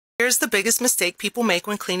Here's the biggest mistake people make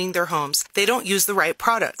when cleaning their homes. They don't use the right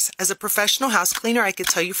products. As a professional house cleaner, I could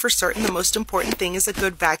tell you for certain the most important thing is a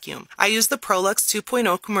good vacuum. I use the Prolux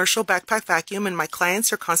 2.0 commercial backpack vacuum, and my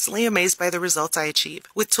clients are constantly amazed by the results I achieve.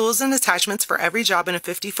 With tools and attachments for every job and a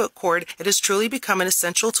 50-foot cord, it has truly become an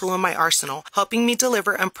essential tool in my arsenal, helping me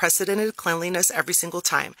deliver unprecedented cleanliness every single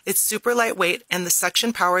time. It's super lightweight, and the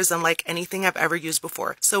suction power is unlike anything I've ever used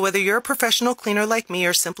before. So whether you're a professional cleaner like me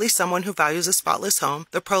or simply someone who values a spotless home,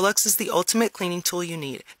 the Prolux is the ultimate cleaning tool you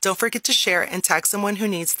need. Don't forget to share and tag someone who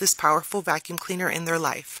needs this powerful vacuum cleaner in their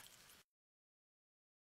life.